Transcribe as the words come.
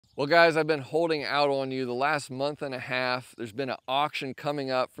Well guys, I've been holding out on you the last month and a half. There's been an auction coming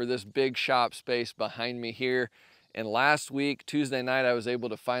up for this big shop space behind me here. And last week, Tuesday night, I was able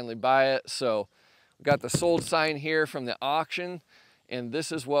to finally buy it. So we got the sold sign here from the auction, and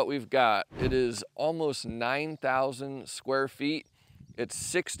this is what we've got. It is almost 9,000 square feet. It's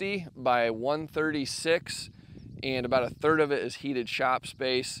 60 by 136, and about a third of it is heated shop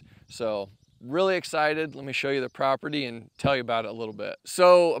space. So really excited. Let me show you the property and tell you about it a little bit.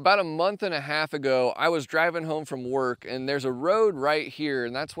 So about a month and a half ago, I was driving home from work, and there's a road right here,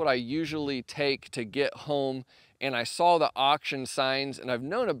 and that's what I usually take to get home. And I saw the auction signs, and I've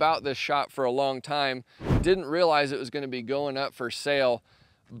known about this shop for a long time. Didn't realize it was going to be going up for sale,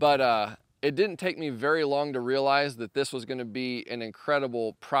 but it didn't take me very long to realize that this was going to be an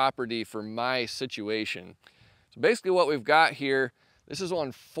incredible property for my situation. So basically what we've got here, this is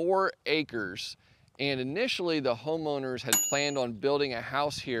on 4 acres, and initially the homeowners had planned on building a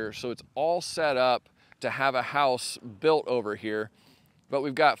house here, so it's all set up to have a house built over here. But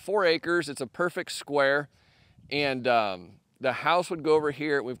we've got 4 acres, it's a perfect square, and the house would go over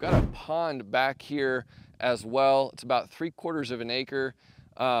here. We've got a pond back here as well. It's about 3/4 of an acre.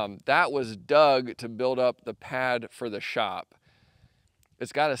 That was dug to build up the pad for the shop.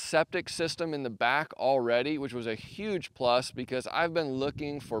 It's got a septic system in the back already, which was a huge plus because I've been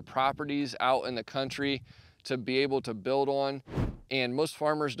looking for properties out in the country to be able to build on, and most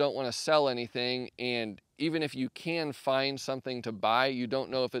farmers don't want to sell anything, and even if you can find something to buy, you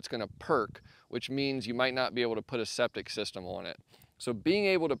don't know if it's going to perk, which means you might not be able to put a septic system on it. So being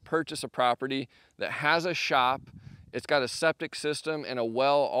able to purchase a property that has a shop, it's got a septic system and a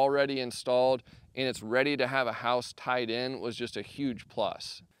well already installed, and it's ready to have a house tied in was just a huge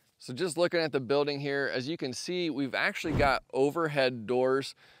plus. So just looking at the building here, as you can see, we've actually got overhead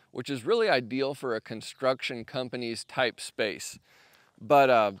doors, which is really ideal for a construction company's type space.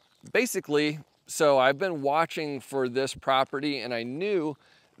 But basically, so I've been watching for this property, and I knew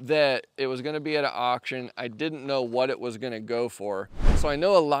that it was going to be at an auction. I didn't know what it was going to go for. So I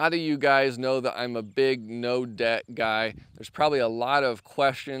know a lot of you guys know that I'm a big no debt guy. There's probably a lot of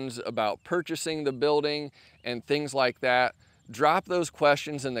questions about purchasing the building and things like that. Drop those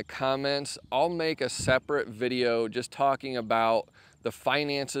questions in the comments. I'll make a separate video just talking about the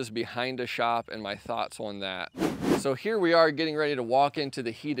finances behind a shop and my thoughts on that. So here we are getting ready to walk into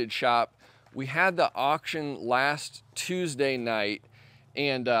the heated shop. We had the auction last Tuesday night,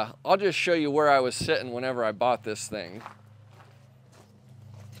 and I'll just show you where I was sitting whenever I bought this thing.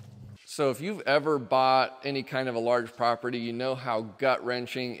 So if you've ever bought any kind of a large property, you know how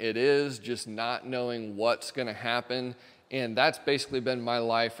gut-wrenching it is just not knowing what's gonna happen. And that's basically been my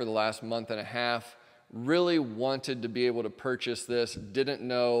life for the last month and a half. Really wanted to be able to purchase this, didn't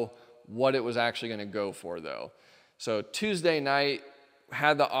know what it was actually gonna go for though. So Tuesday night,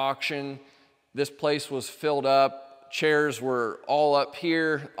 had the auction. This place was filled up. Chairs were all up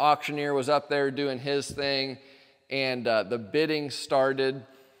here. Auctioneer was up there doing his thing, and the bidding started.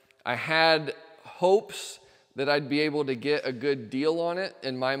 I had hopes that I'd be able to get a good deal on it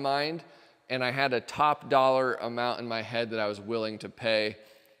in my mind, and I had a top dollar amount in my head that I was willing to pay.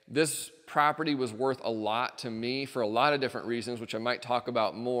 This property was worth a lot to me for a lot of different reasons, which I might talk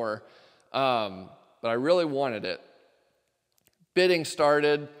about more, but I really wanted it. Bidding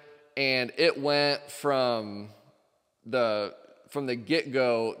started, and it went from the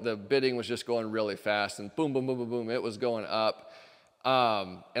get-go, the bidding was just going really fast, and boom, boom, boom, boom, boom, it was going up.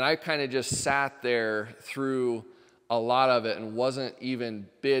 And I kind of just sat there through a lot of it and wasn't even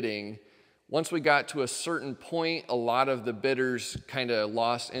bidding. Once we got to a certain point, a lot of the bidders kind of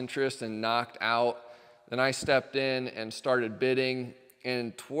lost interest and knocked out. Then I stepped in and started bidding,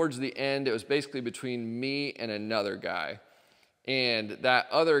 and towards the end, it was basically between me and another guy. And that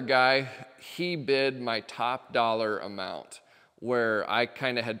other guy, he bid my top dollar amount, where I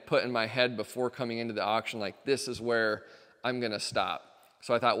kind of had put in my head before coming into the auction, like, this is where I'm gonna stop.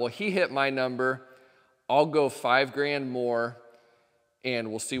 So I thought, well, he hit my number, I'll go 5 grand more,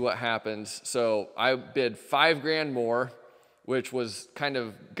 and we'll see what happens. So I bid 5 grand more, which was kind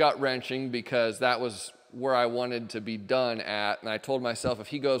of gut-wrenching because that was where I wanted to be done at. And I told myself, if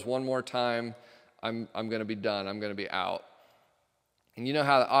he goes one more time, I'm gonna be done, I'm gonna be out. And you know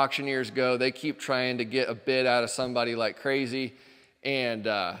how the auctioneers go, they keep trying to get a bid out of somebody like crazy, and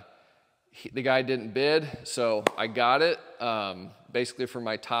the guy didn't bid, so I got it, basically for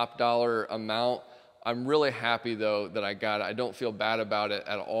my top dollar amount. I'm really happy though that I got it. I don't feel bad about it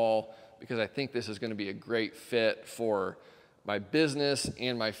at all because I think this is gonna be a great fit for my business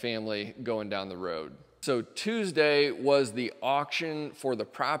and my family going down the road. So Tuesday was the auction for the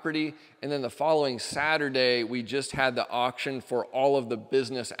property, and then the following Saturday, we just had the auction for all of the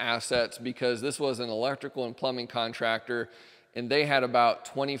business assets, because this was an electrical and plumbing contractor, and they had about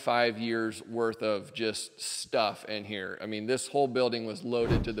 25 years worth of just stuff in here. I mean, this whole building was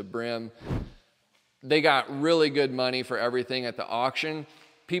loaded to the brim. They got really good money for everything at the auction.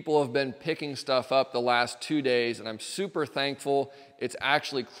 People have been picking stuff up the last 2 days, and I'm super thankful. It's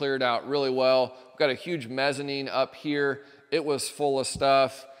actually cleared out really well. We've got a huge mezzanine up here. It was full of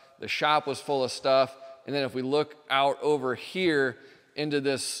stuff. The shop was full of stuff. And then if we look out over here into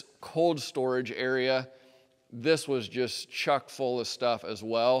this cold storage area, this was just chock full of stuff as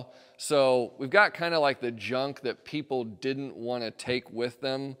well. So we've got kind of like the junk that people didn't want to take with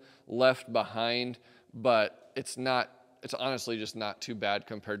them left behind, but it's honestly just not too bad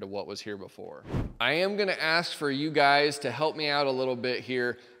compared to what was here before. I am gonna ask for you guys to help me out a little bit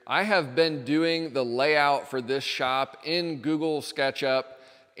here. I have been doing the layout for this shop in Google SketchUp,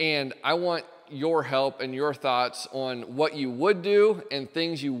 and I want your help and your thoughts on what you would do and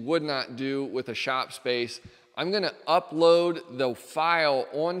things you would not do with a shop space. I'm gonna upload the file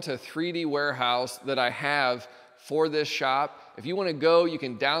onto 3D Warehouse that I have for this shop. If you wanna go, you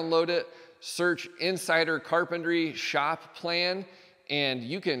can download it, search Insider Carpentry shop plan, and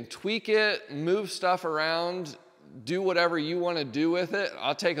you can tweak it, move stuff around, do whatever you want to do with it.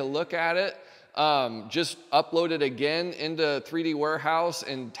 I'll take a look at it. Just upload it again into 3D Warehouse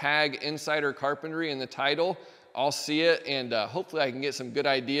and tag Insider Carpentry in the title. I'll see it, and hopefully I can get some good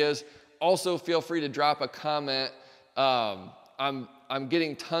ideas. Also, feel free to drop a comment. I'm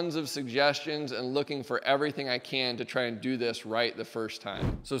getting tons of suggestions and looking for everything I can to try and do this right the first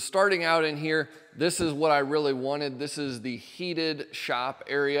time. So starting out in here, this is what I really wanted. This is the heated shop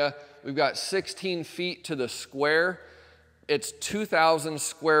area. We've got 16 feet to the square. It's 2,000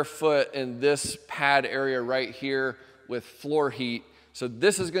 square foot in this pad area right here with floor heat. So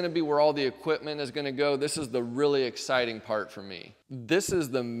this is gonna be where all the equipment is gonna go. This is the really exciting part for me. This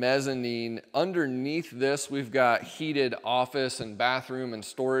is the mezzanine. Underneath this, we've got heated office and bathroom and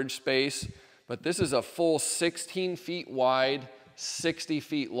storage space, but this is a full 16 feet wide, 60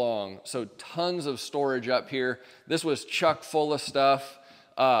 feet long. So tons of storage up here. This was chock full of stuff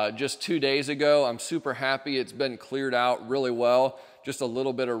just 2 days ago. I'm super happy. It's been cleared out really well. Just a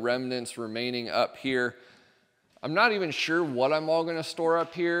little bit of remnants remaining up here. I'm not even sure what I'm all gonna store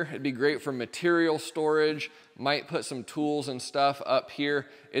up here. It'd be great for material storage. Might put some tools and stuff up here.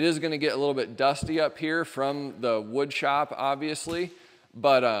 It is gonna get a little bit dusty up here from the wood shop, obviously.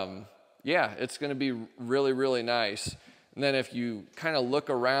 But yeah, it's gonna be really, really nice. And then if you kind of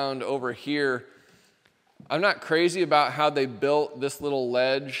look around over here, I'm not crazy about how they built this little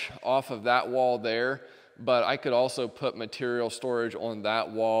ledge off of that wall there, but I could also put material storage on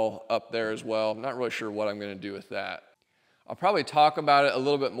that wall up there as well. I'm not really sure what I'm gonna do with that. I'll probably talk about it a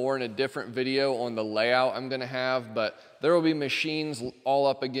little bit more in a different video on the layout I'm gonna have, but there will be machines all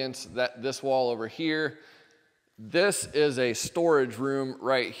up against this wall over here. This is a storage room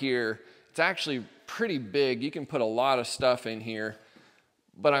right here. It's actually pretty big. You can put a lot of stuff in here.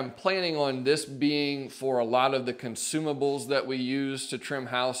 But I'm planning on this being for a lot of the consumables that we use to trim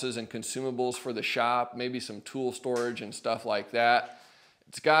houses and consumables for the shop, maybe some tool storage and stuff like that.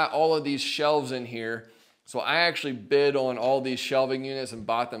 It's got all of these shelves in here. So I actually bid on all these shelving units and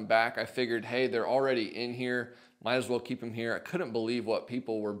bought them back. I figured, hey, they're already in here. Might as well keep them here. I couldn't believe what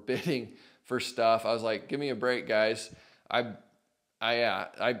people were bidding for stuff. I was like, give me a break, guys. I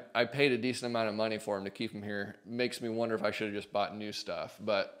paid a decent amount of money for them to keep them here. Makes me wonder if I should have just bought new stuff.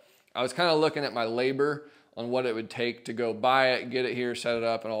 But I was kind of looking at my labor on what it would take to go buy it, get it here, set it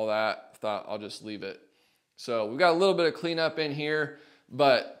up and all that. Thought I'll just leave it. So we've got a little bit of cleanup in here,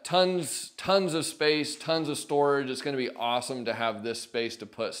 but tons of space, tons of storage. It's gonna be awesome to have this space to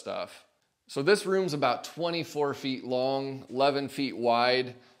put stuff. So this room's about 24 feet long, 11 feet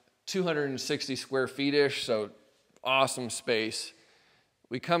wide, 260 square feet-ish, so awesome space.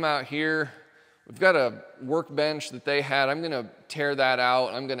 We come out here, we've got a workbench that they had. I'm gonna tear that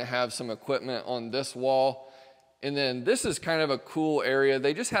out. I'm gonna have some equipment on this wall. And then this is kind of a cool area.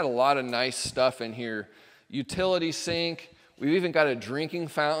 They just had a lot of nice stuff in here. Utility sink. We've even got a drinking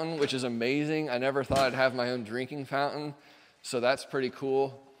fountain, which is amazing. I never thought I'd have my own drinking fountain. So that's pretty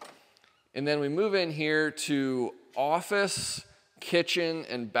cool. And then we move in here to office, kitchen,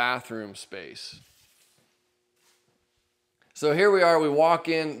 and bathroom space. So here we are, we walk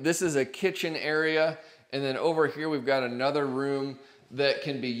in, this is a kitchen area, and then over here we've got another room that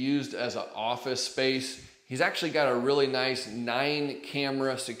can be used as an office space. He's actually got a really nice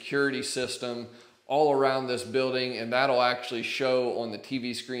 9-camera security system all around this building, and that'll actually show on the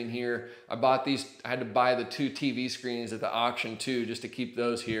TV screen here. I bought these, I had to buy the 2 TV screens at the auction too, just to keep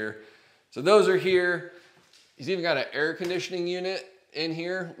those here. So those are here. He's even got an air conditioning unit in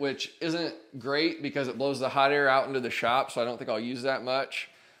here, which isn't great because it blows the hot air out into the shop, so I don't think I'll use that much.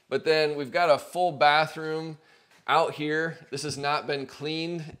 But then we've got a full bathroom out here. This has not been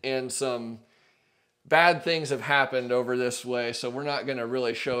cleaned, and some bad things have happened over this way, so we're not gonna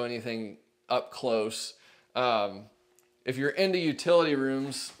really show anything up close. If you're into utility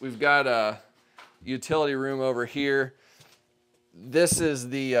rooms, we've got a utility room over here. This is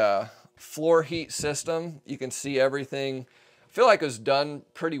the floor heat system. You can see everything. I feel like it was done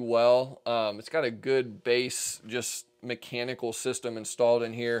pretty well. It's got a good base, just mechanical system installed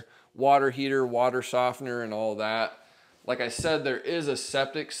in here. Water heater, water softener, and all that. Like I said, there is a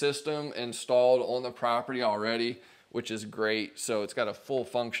septic system installed on the property already, which is great. So it's got a full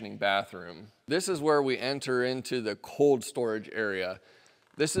functioning bathroom. This is where we enter into the cold storage area.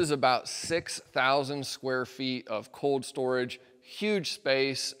 This is about 6,000 square feet of cold storage. Huge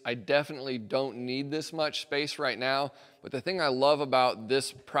space. I definitely don't need this much space right now, but the thing I love about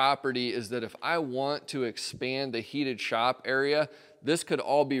this property is that if I want to expand the heated shop area, this could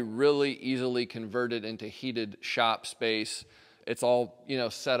all be really easily converted into heated shop space. It's all, you know,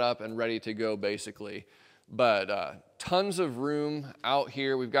 set up and ready to go basically. But tons of room out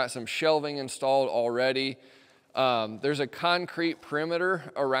here. We've got some shelving installed already. There's a concrete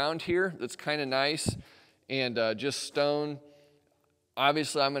perimeter around here that's kind of nice, and just stone.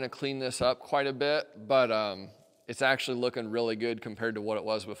 Obviously, I'm going to clean this up quite a bit, but it's actually looking really good compared to what it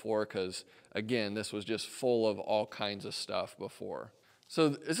was before because, again, this was just full of all kinds of stuff before. So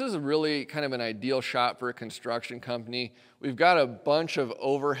this is really kind of an ideal shop for a construction company. We've got a bunch of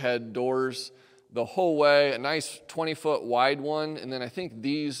overhead doors the whole way, a nice 20-foot wide one, and then I think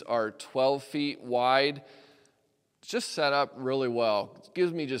these are 12 feet wide. It's just set up really well. It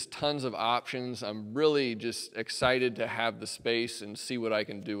gives me just tons of options. I'm really just excited to have the space and see what I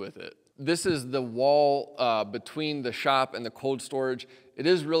can do with it. This is the wall between the shop and the cold storage. It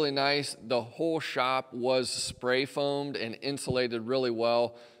is really nice. The whole shop was spray foamed and insulated really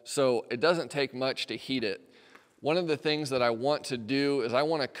well, so it doesn't take much to heat it. One of the things that I want to do is I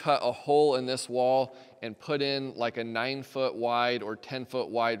want to cut a hole in this wall and put in like a 9-foot wide or 10-foot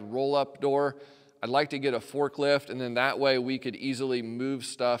wide roll-up door. I'd like to get a forklift, and then that way we could easily move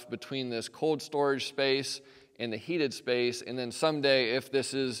stuff between this cold storage space and the heated space. And then someday, if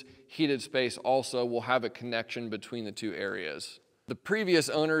this is heated space also, we'll have a connection between the 2 areas. The previous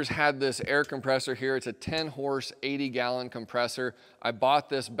owners had this air compressor here. It's a 10-horse, 80-gallon compressor. I bought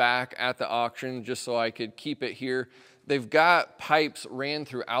this back at the auction just so I could keep it here. They've got pipes ran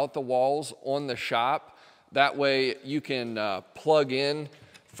throughout the walls on the shop. That way you can plug in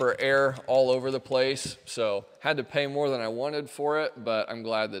for air all over the place. So had to pay more than I wanted for it, but I'm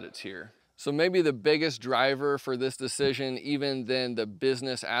glad that it's here. So maybe the biggest driver for this decision, even than the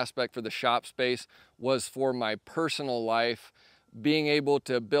business aspect for the shop space, was for my personal life. Being able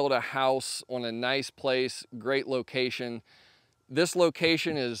to build a house on a nice place, great location. This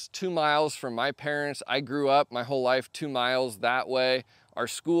location is 2 miles from my parents. I grew up my whole life 2 miles that way. Our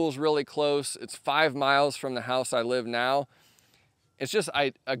school's really close. It's 5 miles from the house I live now. It's just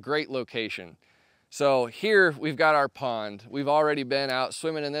a great location. So here we've got our pond. We've already been out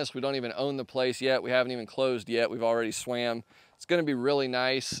swimming in this. We don't even own the place yet. We haven't even closed yet. We've already swam. It's gonna be really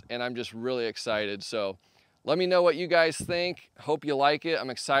nice, and I'm just really excited. So let me know what you guys think. Hope you like it. I'm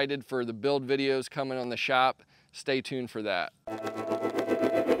excited for the build videos coming on the shop. Stay tuned for that.